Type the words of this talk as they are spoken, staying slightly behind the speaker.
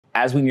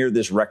as we near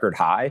this record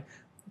high,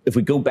 if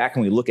we go back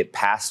and we look at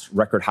past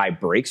record high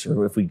breaks,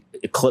 or if we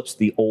eclipse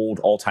the old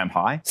all-time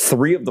high,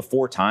 3 of the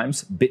 4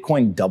 times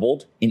Bitcoin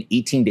doubled in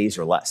 18 days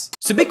or less.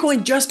 So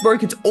Bitcoin just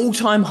broke its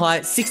all-time high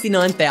at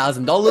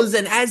 $69,000,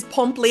 and as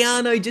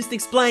Pompliano just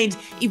explained,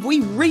 if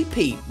we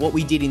repeat what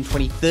we did in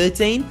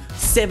 2013,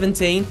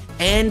 17,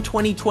 and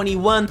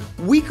 2021,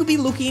 we could be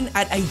looking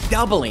at a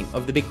doubling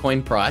of the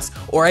Bitcoin price,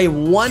 or a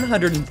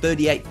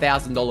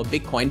 $138,000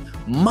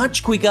 Bitcoin,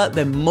 much quicker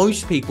than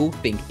most people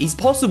think is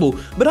possible.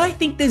 But I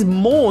think there's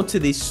more to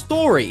this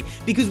story,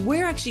 because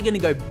we're actually going to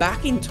go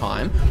back in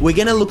time, we're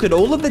going to look at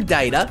all of the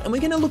data, and we're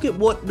going to look at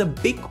what the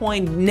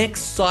Bitcoin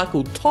next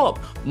cycle top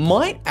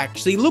might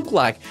actually look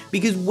like.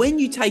 Because when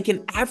you take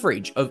an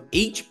average of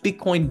each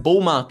Bitcoin bull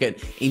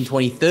market in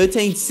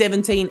 2013,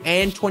 17,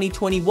 and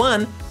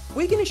 2021,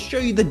 we're going to show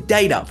you the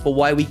data for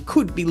why we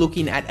could be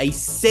looking at a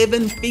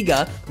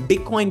 7-figure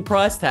Bitcoin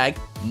price tag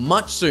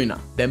much sooner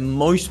than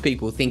most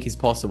people think is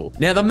possible.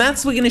 Now, the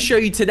maths we're going to show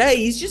you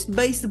today is just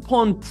based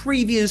upon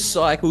previous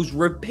cycles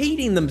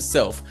repeating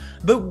themselves.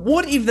 But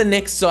what if the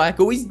next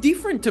cycle is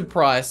different to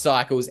prior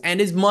cycles?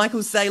 And as Michael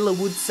Saylor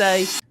would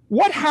say,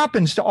 what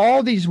happens to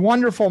all these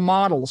wonderful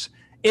models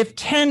if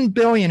 10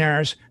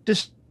 billionaires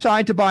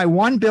decide to buy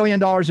 $1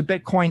 billion of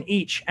Bitcoin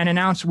each and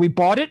announce we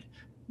bought it,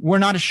 we're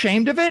not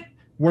ashamed of it,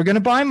 we're going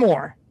to buy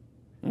more?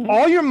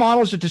 All your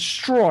models are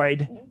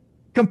destroyed,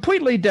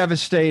 completely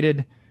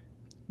devastated.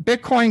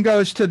 Bitcoin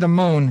goes to the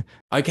moon.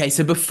 Okay,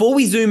 so before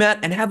we zoom out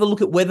and have a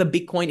look at whether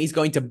Bitcoin is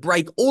going to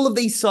break all of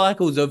these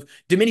cycles of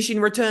diminishing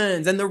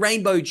returns and the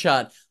rainbow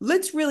chart,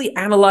 let's really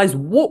analyze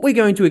what we're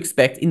going to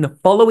expect in the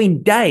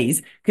following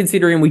days,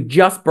 considering we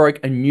just broke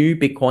a new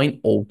Bitcoin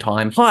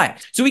all-time high.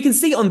 So we can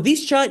see on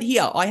this chart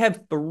here, I have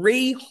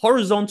 3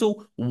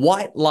 horizontal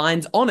white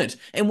lines on it.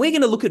 And we're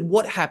going to look at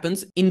what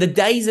happens in the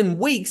days and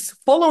weeks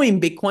following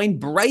Bitcoin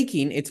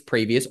breaking its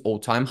previous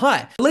all-time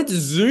high. Let's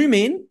zoom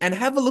in and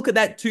have a look at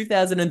that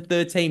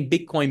 2013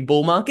 Bitcoin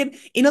bull market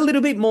in a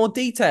little bit more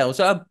detail.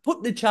 So I've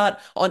put the chart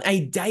on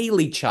a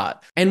daily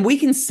chart, and we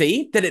can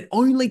see that it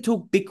only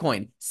took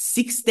Bitcoin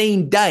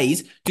 16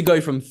 days to go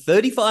from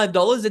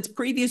 $35, its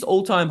previous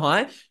all-time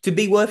high, to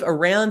be worth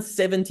around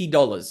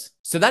 $70.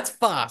 So that's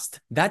fast,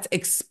 that's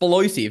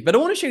explosive. But I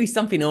want to show you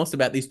something else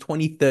about this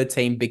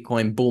 2013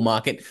 Bitcoin bull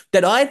market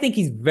that I think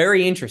is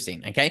very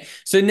interesting, okay?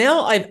 So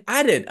now I've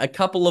added a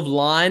couple of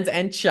lines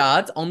and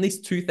charts on this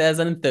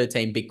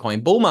 2013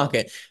 Bitcoin bull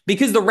market,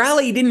 because the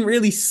rally didn't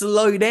really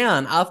slow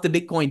down after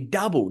Bitcoin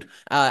doubled,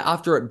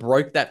 after it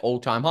broke that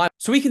all-time high.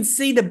 So we can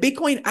see that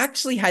Bitcoin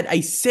actually had a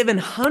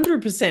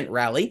 700%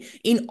 rally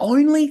in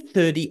only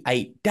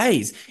 38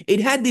 days.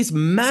 It had this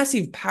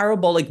massive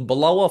parabolic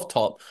blow-off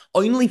top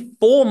only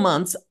 4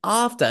 months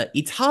after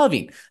its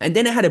halving. And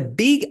then it had a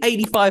big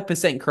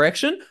 85%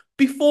 correction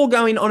before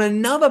going on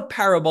another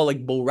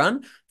parabolic bull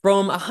run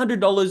from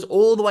 $100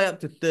 all the way up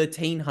to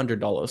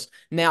 $1,300.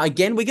 Now,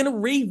 again, we're going to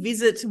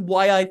revisit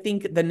why I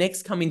think the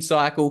next coming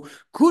cycle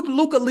could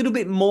look a little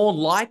bit more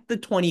like the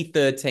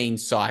 2013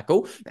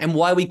 cycle, and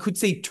why we could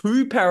see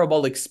 2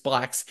 parabolic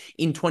spikes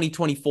in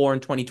 2024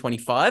 and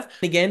 2025.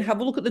 Again, have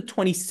a look at the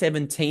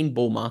 2017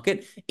 bull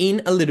market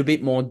in a little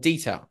bit more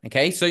detail,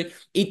 okay? So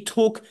it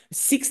took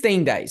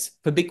 16 days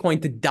for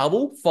Bitcoin to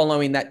double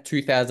following that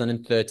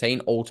 2013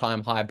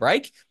 all-time high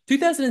break.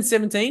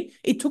 2017,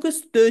 it took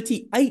us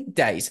 38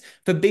 days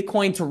for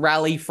Bitcoin to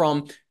rally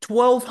from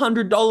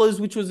 $1,200,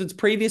 which was its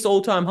previous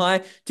all-time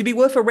high, to be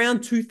worth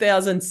around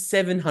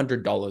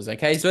 $2,700,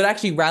 okay? So it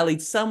actually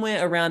rallied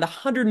somewhere around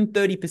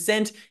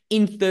 130%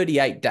 in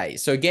 38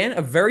 days. So again,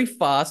 a very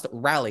fast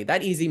rally.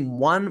 That is in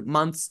 1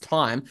 month's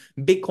time,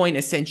 Bitcoin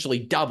essentially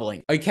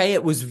doubling, okay?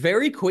 It was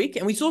very quick,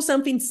 and we saw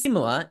something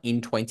similar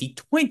in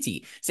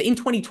 2020. So in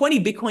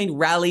 2020, Bitcoin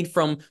rallied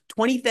from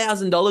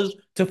 $20,000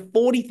 to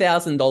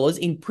 $40,000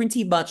 in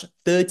pretty much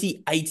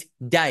 38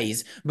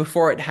 days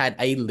before it had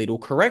a little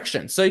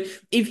correction. So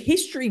if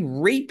history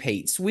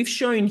repeats, we've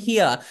shown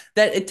here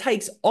that it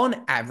takes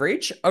on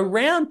average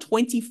around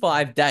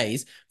 25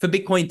 days for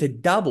Bitcoin to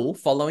double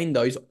following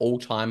those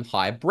all-time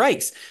high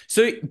breaks.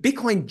 So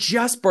Bitcoin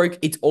just broke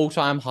its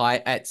all-time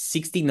high at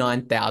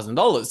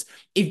 $69,000.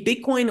 If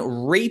Bitcoin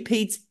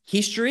repeats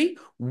history,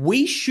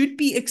 we should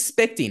be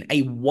expecting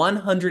a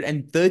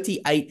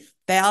 $138,000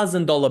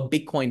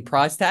 Bitcoin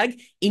price tag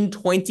in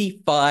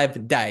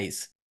 25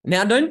 days.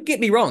 Now, don't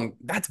get me wrong,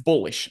 that's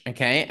bullish,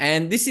 okay?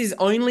 And this is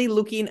only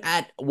looking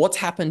at what's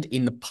happened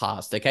in the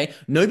past, okay?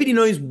 Nobody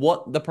knows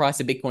what the price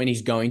of Bitcoin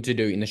is going to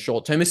do in the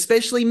short term,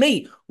 especially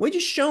me. We're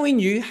just showing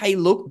you, hey,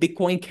 look,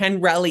 Bitcoin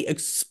can rally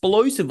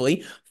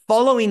explosively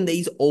following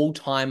these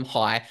all-time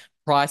high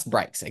price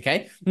breaks,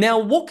 okay? Now,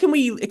 what can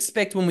we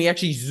expect when we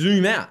actually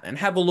zoom out and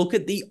have a look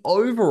at the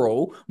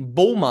overall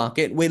bull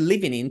market we're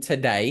living in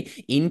today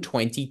in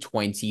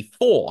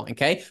 2024,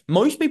 okay?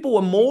 Most people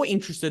are more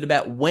interested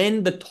about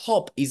when the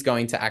top is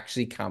going to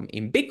actually come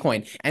in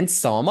Bitcoin, and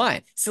so am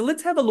I. So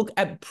let's have a look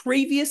at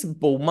previous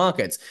bull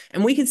markets,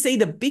 and we can see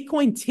that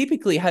Bitcoin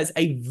typically has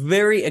a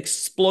very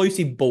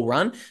explosive bull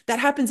run that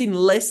happens in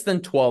less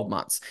than 12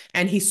 months.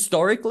 And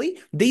historically,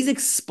 these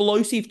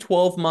explosive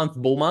 12-month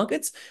bull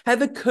markets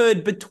have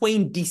occurred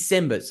between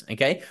Decembers,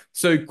 okay?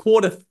 So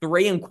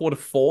Q3 and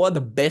Q4 are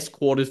the best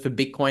quarters for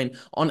Bitcoin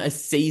on a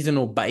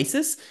seasonal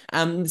basis.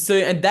 And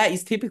that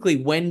is typically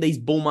when these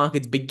bull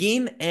markets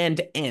begin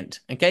and end,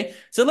 okay?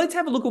 So let's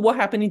have a look at what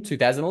happened in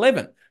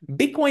 2011.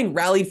 Bitcoin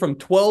rallied from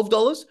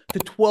 $12 to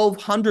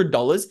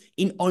 $1,200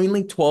 in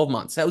only 12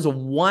 months. That was a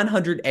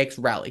 100x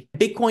rally.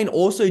 Bitcoin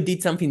also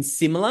did something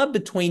similar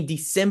between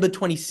December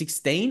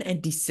 2016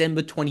 and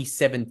December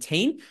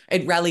 2017.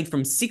 It rallied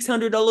from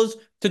 $600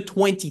 to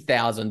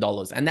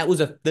 $20,000, and that was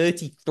a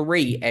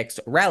 33x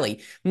rally.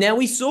 Now,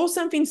 we saw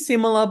something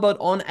similar, but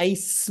on a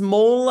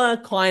smaller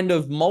kind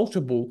of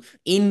multiple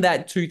in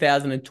that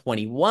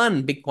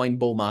 2021 Bitcoin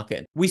bull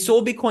market. We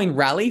saw Bitcoin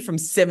rally from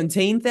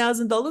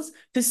 $17,000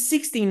 to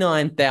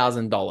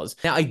 $69,000.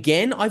 Now,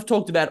 again, I've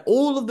talked about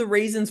all of the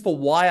reasons for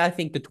why I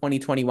think the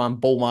 2021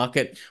 bull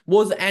market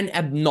was an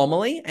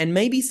anomaly and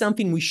maybe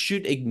something we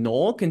should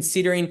ignore,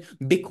 considering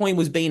Bitcoin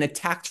was being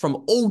attacked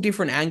from all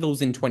different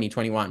angles in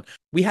 2021.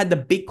 We had the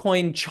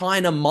Bitcoin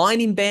China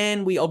mining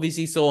ban. We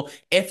obviously saw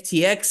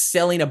FTX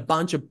selling a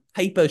bunch of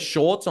paper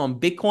shorts on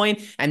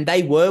Bitcoin, and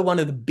they were one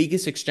of the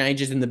biggest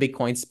exchanges in the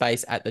Bitcoin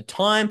space at the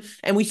time.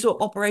 And we saw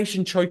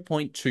Operation Choke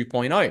Point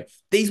 2.0.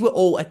 These were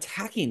all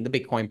attacking the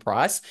Bitcoin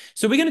price.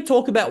 So we're going to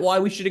talk about why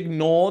we should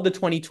ignore the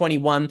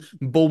 2021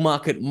 bull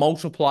market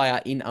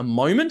multiplier in a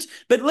moment,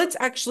 but let's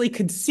actually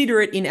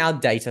consider it in our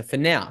data for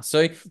now.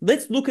 So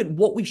let's look at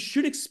what we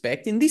should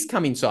expect in this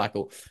coming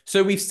cycle.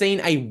 So we've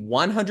seen a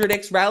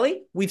 100x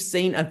rally, we've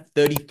seen a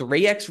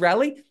 33x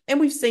rally, and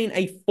we've seen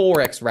a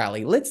 4x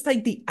rally. Let's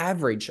take the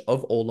average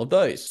of all of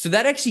those. So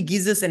that actually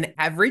gives us an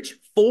average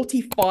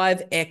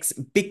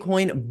 45x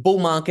Bitcoin bull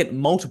market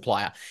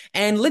multiplier.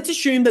 And let's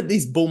assume that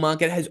this bull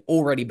market has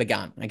already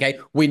begun, okay?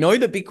 We know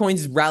that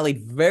Bitcoin's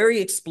rallied very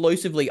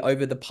explosively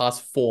over the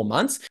past 4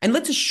 months. And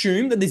let's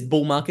assume that this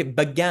bull market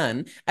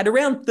began at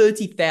around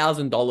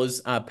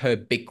 $30,000 per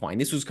Bitcoin.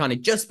 This was kind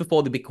of just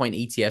before the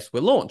Bitcoin ETFs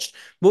were launched.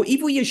 Well,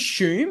 if we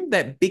assume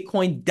that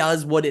Bitcoin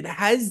does what it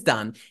has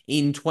done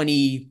in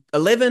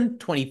 2011,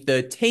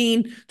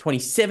 2013,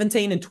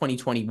 2017, and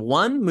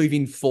 2021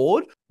 moving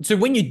forward. So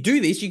when you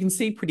do this, you can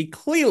see pretty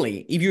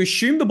clearly, if you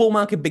assume the bull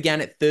market began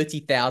at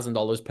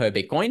 $30,000 per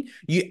Bitcoin,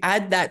 you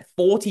add that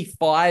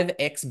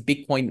 45x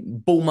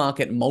Bitcoin bull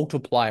market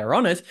multiplier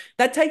on it,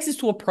 that takes us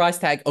to a price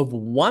tag of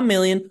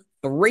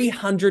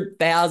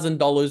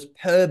 $1,300,000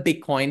 per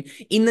Bitcoin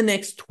in the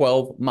next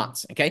 12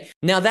 months, okay?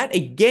 Now that,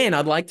 again,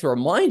 I'd like to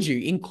remind you,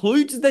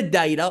 includes the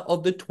data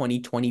of the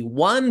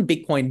 2021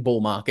 Bitcoin bull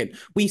market.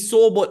 We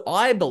saw what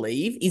I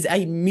believe is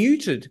a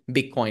muted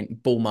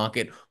Bitcoin bull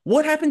market.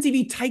 What happens if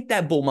you take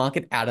that bull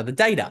market out of the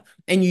data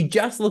and you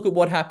just look at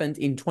what happened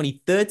in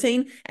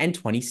 2013 and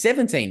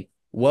 2017?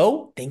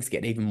 Well, things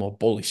get even more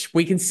bullish.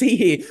 We can see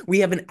here, we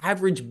have an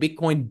average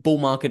Bitcoin bull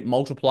market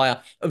multiplier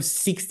of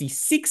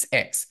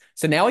 66x.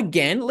 So now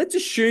again, let's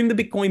assume the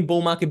Bitcoin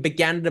bull market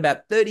began at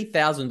about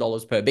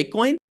 $30,000 per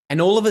Bitcoin. And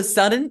all of a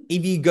sudden,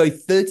 if you go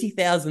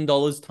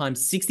 $30,000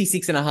 times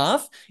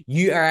 66.5,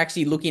 you are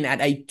actually looking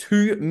at a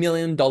 $2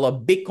 million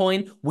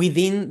Bitcoin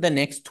within the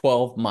next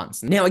 12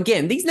 months. Now,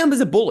 again, these numbers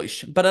are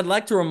bullish, but I'd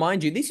like to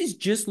remind you, this is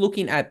just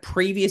looking at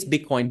previous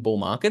Bitcoin bull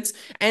markets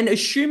and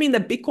assuming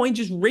that Bitcoin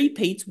just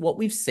repeats what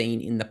we've seen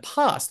in the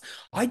past.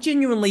 I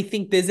genuinely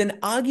think there's an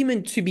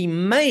argument to be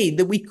made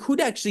that we could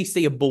actually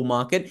see a bull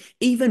market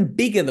even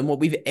bigger than what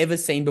we've ever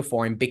seen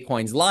before in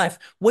Bitcoin's life.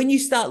 When you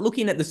start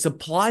looking at the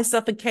supply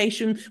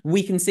suffocation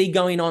we can see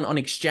going on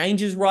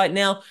exchanges right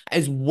now,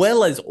 as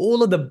well as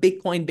all of the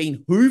Bitcoin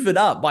being hoovered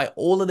up by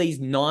all of these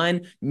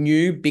 9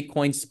 new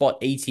Bitcoin spot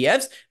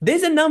ETFs,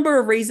 there's a number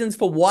of reasons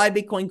for why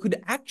Bitcoin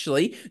could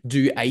actually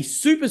do a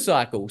super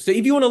cycle. So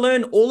if you want to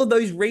learn all of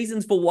those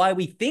reasons for why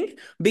we think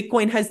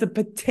Bitcoin has the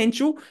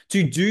potential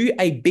to do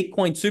a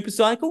Bitcoin super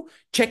cycle,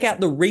 check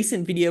out the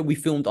recent video we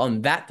filmed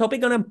on that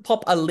topic. I'm going to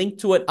pop a link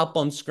to it up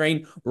on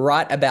screen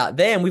right about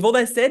there. And with all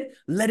that said,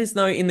 let us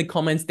know in the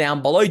comments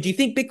down below. Do you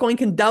think Bitcoin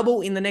can double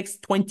in the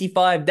next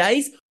 25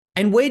 days?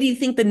 And where do you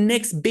think the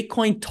next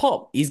Bitcoin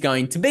top is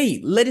going to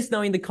be? Let us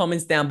know in the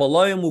comments down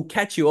below, and we'll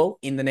catch you all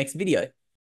in the next video.